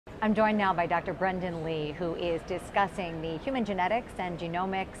I'm joined now by Dr. Brendan Lee, who is discussing the Human Genetics and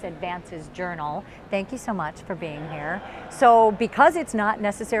Genomics Advances Journal. Thank you so much for being here. So because it's not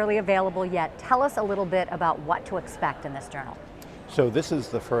necessarily available yet, tell us a little bit about what to expect in this journal. So this is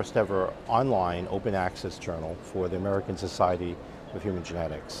the first ever online open access journal for the American Society of Human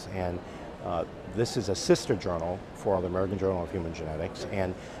Genetics. And this is a sister journal for the American Journal of Human Genetics.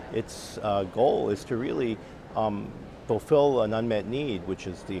 And its goal is to really fulfill an unmet need, which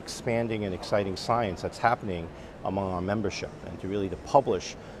is the expanding and exciting science that's happening among our membership, and to really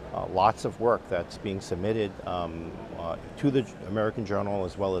publish lots of work that's being submitted to the American Journal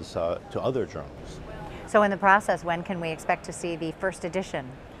as well as to other journals. So in the process, when can we expect to see the first edition?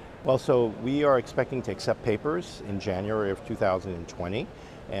 Well, so we are expecting to accept papers in January of 2020,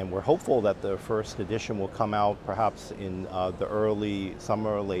 and we're hopeful that the first edition will come out perhaps in the early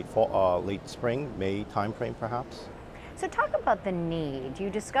summer, late fall, late spring, May timeframe perhaps. So talk about the need.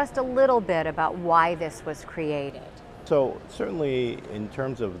 You discussed a little bit about why this was created. So certainly in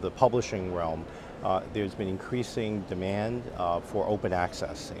terms of the publishing realm, there's been increasing demand for open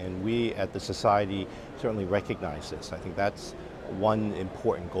access, and we at the Society certainly recognize this. I think that's one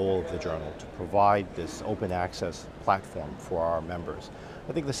important goal of the journal, to provide this open access platform for our members.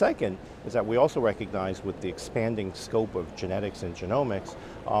 I think the second is that we also recognize, with the expanding scope of genetics and genomics,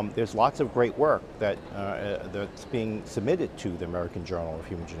 there's lots of great work that's being submitted to the American Journal of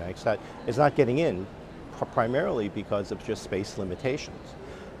Human Genetics that is not getting in, primarily because of just space limitations.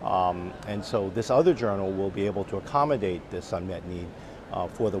 And so this other journal will be able to accommodate this unmet need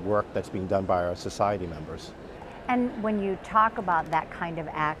for the work that's being done by our society members. And when you talk about that kind of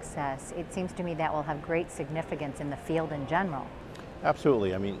access, it seems to me that will have great significance in the field in general.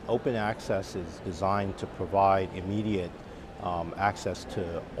 Absolutely. I mean, open access is designed to provide immediate access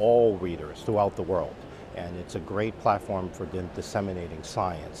to all readers throughout the world. And it's a great platform for them disseminating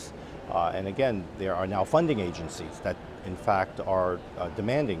science. And again, there are now funding agencies that in fact are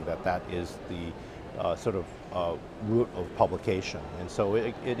demanding that that is the sort of route of publication. And so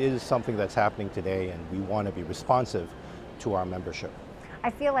it is something that's happening today, and we want to be responsive to our membership. I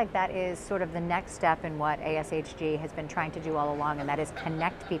feel like that is sort of the next step in what ASHG has been trying to do all along, and that is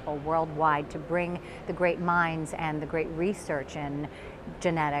connect people worldwide to bring the great minds and the great research in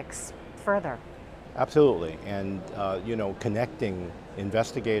genetics further. Absolutely, and you know, connecting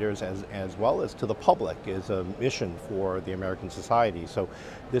investigators as well as to the public is a mission for the American Society. So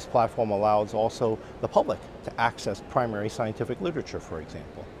this platform allows also the public to access primary scientific literature, for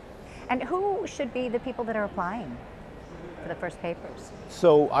example. And who should be the people that are applying for the first papers?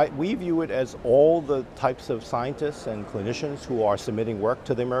 So we view it as all the types of scientists and clinicians who are submitting work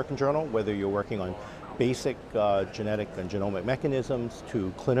to the American Journal, whether you're working on basic genetic and genomic mechanisms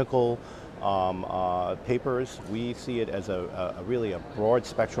to clinical papers. We see it as really a broad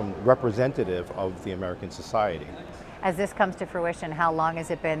spectrum representative of the American Society. As this comes to fruition, how long has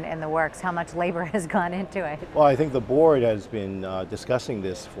it been in the works? How much labor has gone into it? Well, I think the board has been discussing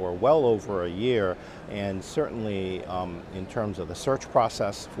this for well over a year, and certainly in terms of the search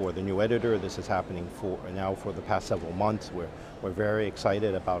process for the new editor, this is happening now for the past several months. We're very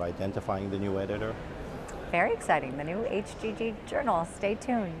excited about identifying the new editor. Very exciting, the new HGG journal. Stay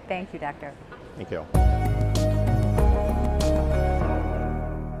tuned. Thank you, Doctor. Thank you.